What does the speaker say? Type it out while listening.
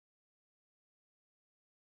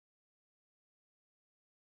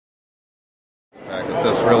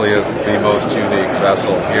This really is the most unique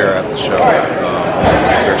vessel here at the show.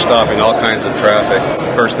 They're stopping all kinds of traffic. It's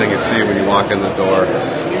the first thing you see when you walk in the door.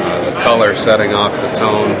 The color setting off the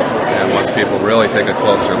tone, and once people really take a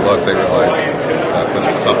closer look, they realize that this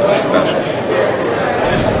is something special.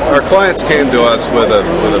 Our clients came to us with a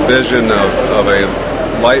vision of a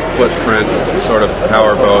light footprint sort of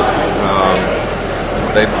powerboat.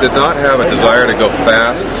 They did not have a desire to go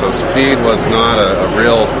fast, so speed was not a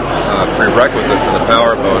real prerequisite for the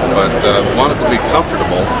powerboat, but wanted to be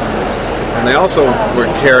comfortable. And they also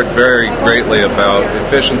were cared very greatly about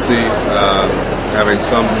efficiency, having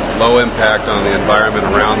some low impact on the environment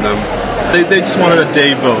around them. They just wanted a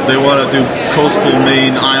day boat. They want to do coastal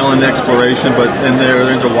Maine island exploration, but then they're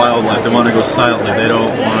into wildlife. They want to go silently. They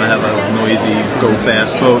don't want to have a noisy, go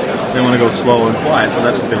fast boat. They want to go slow and quiet. So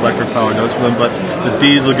that's what the electric power does for them. But the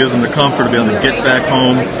diesel gives them the comfort to be able to get back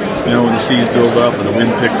home. You know, when the seas build up or the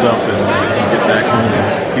wind picks up, and you can get back home and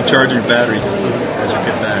be charging your batteries as you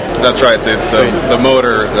get back. That's right. The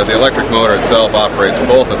motor, the electric motor itself, operates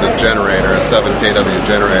both as a generator, a 7 kW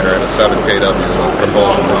generator, and a 7 kW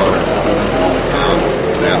propulsion motor.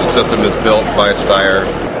 And the system is built by Steyr.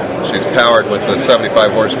 She's powered with a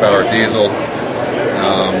 75 horsepower diesel.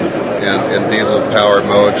 In diesel-powered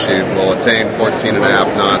mode, she will attain 14.5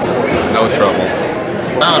 knots with no trouble.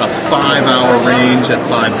 About a 5-hour range at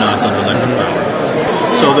 5 knots under electric power.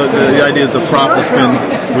 So the idea is the prop will spin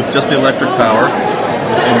with just the electric power,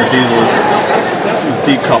 and the diesel is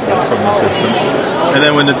decoupled from the system. And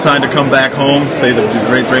then when it's time to come back home, say that you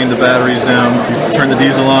drain the batteries down, you turn the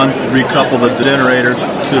diesel on, recouple the generator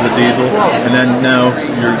to the diesel, and then now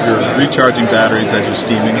you're recharging batteries as you're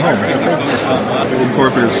steaming home. It's a great system. We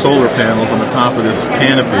incorporated solar panels on the top of this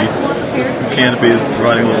canopy. The canopy is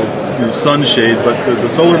providing a little sunshade, but the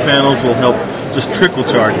solar panels will help just trickle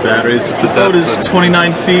charge batteries. The boat is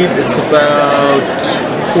 29 feet. It's about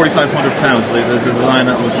 4,500 pounds. The design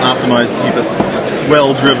was optimized to keep it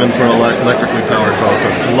well driven for an electrically powered boat. So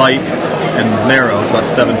it's light and narrow. It's about a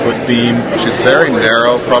 7-foot beam. She's very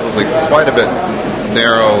narrow, probably quite a bit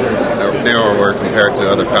narrower compared to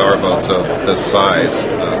other powerboats of this size,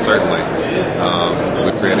 certainly.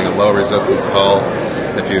 With creating a low resistance hull.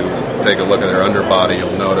 If you take a look at her underbody,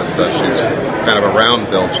 you'll notice that she's kind of a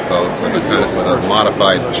round bilge boat with a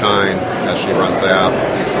modified chine as she runs aft,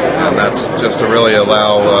 and that's just to really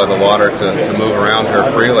allow the water to move around her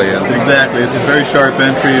freely. And exactly, it's a very sharp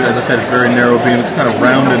entry. As I said, it's very narrow beam. It's kind of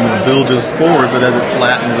rounded and bilges forward, but as it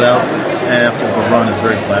flattens out after the run is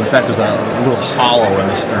very flat. In fact, there's a little hollow in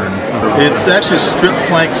the stern. It's actually a strip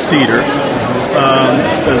plank cedar.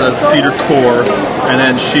 There's a cedar core, and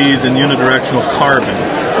then sheathed in unidirectional carbon.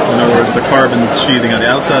 In other words, the carbon is sheathing on the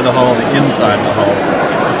outside of the hull, the inside of the hull,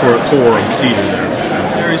 for a core of cedar there. So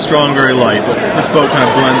very strong, very light. But this boat kind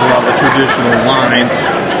of blends a lot of the traditional lines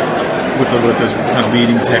with this kind of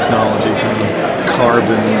leading technology, kind of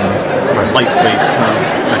carbon and lightweight kind of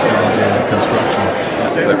technology and construction.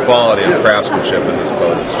 The quality of craftsmanship in this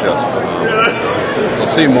boat is just phenomenal. We'll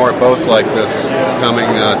see more boats like this coming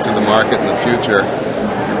to the market in the future,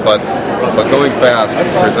 but going fast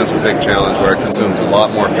presents a big challenge where it consumes a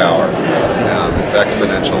lot more power. It's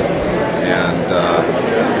exponential, and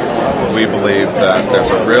we believe that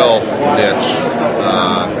there's a real niche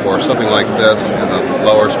for something like this in the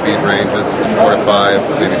lower speed ranges, the 4 to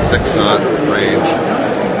 5, maybe 6 knot range,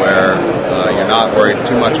 where you're not worried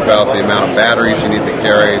too much about the amount of batteries you need to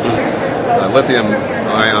carry. Lithium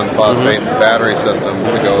ion phosphate battery system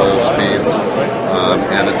to go those speeds,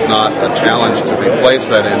 and it's not a challenge to replace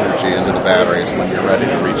that energy into the batteries when you're ready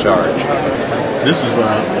to recharge. This is,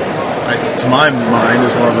 to my mind,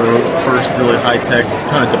 is one of the first really high-tech,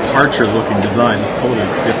 kind of departure-looking designs. It's totally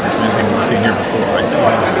different from anything we've seen here before, I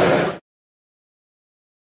think.